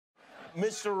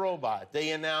Mr. Robot,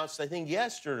 they announced, I think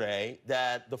yesterday,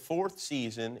 that the 4th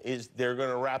season they're going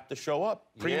to wrap the show up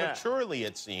prematurely,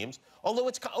 it seems. Although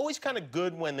it's always kind of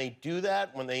good when they do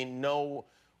that, when they know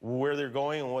where they're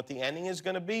going and what the ending is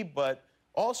going to be. But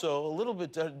also, a little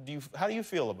bit, how do you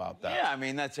feel about that? Yeah, I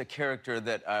mean, that's a character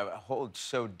that I hold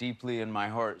so deeply in my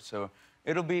heart. So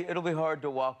it'll be hard to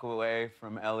walk away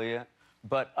from Elliot.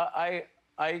 But I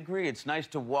agree. It's nice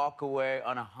to walk away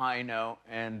on a high note,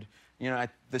 and you know,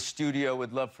 the studio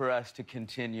would love for us to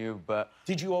continue. But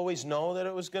did you always know that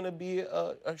it was going to be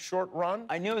a short run?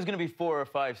 I knew it was going to be 4 or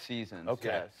 5 seasons. Okay.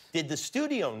 Yes. Did the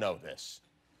studio know this?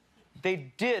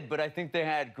 They did, but I think they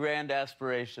had grand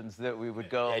aspirations that we would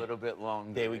go a little bit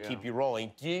longer. They would keep you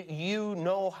rolling. Do you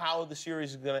know how the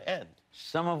series is going to end?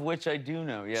 Some of which I do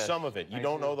know, yes. Some of it. You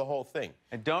don't know the whole thing.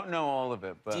 I don't know all of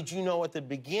it, but... Did you know at the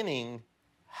beginning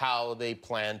how they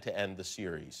planned to end the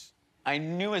series? I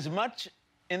knew as much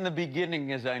in the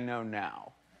beginning as I know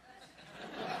now.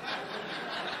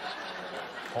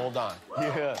 Hold on.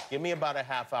 Yeah. Give me about a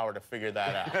half hour to figure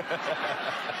that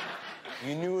out.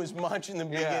 You knew as much in the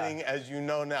beginning as you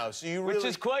know now. So you really... Which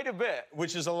is quite a bit.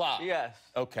 Which is a lot. Yes.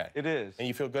 Okay. It is. And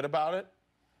you feel good about it?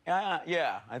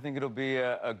 Yeah. I think it'll be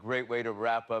a great way to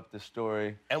wrap up the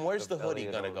story. And where's the hoodie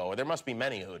going to go? There must be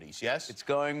many hoodies, yes? It's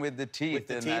going with the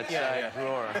teeth in that side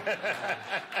drawer.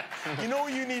 You know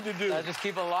what you need to do? I'll just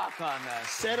keep a lock on that.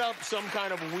 Set up some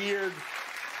kind of weird,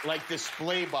 like,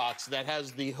 display box that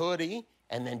has the hoodie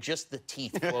and then just the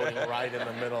teeth floating right in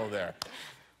the middle there.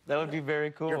 That would be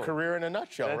very cool. Your career in a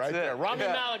nutshell, right there. Rami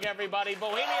Malek, everybody.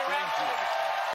 Bohemian Rhapsody.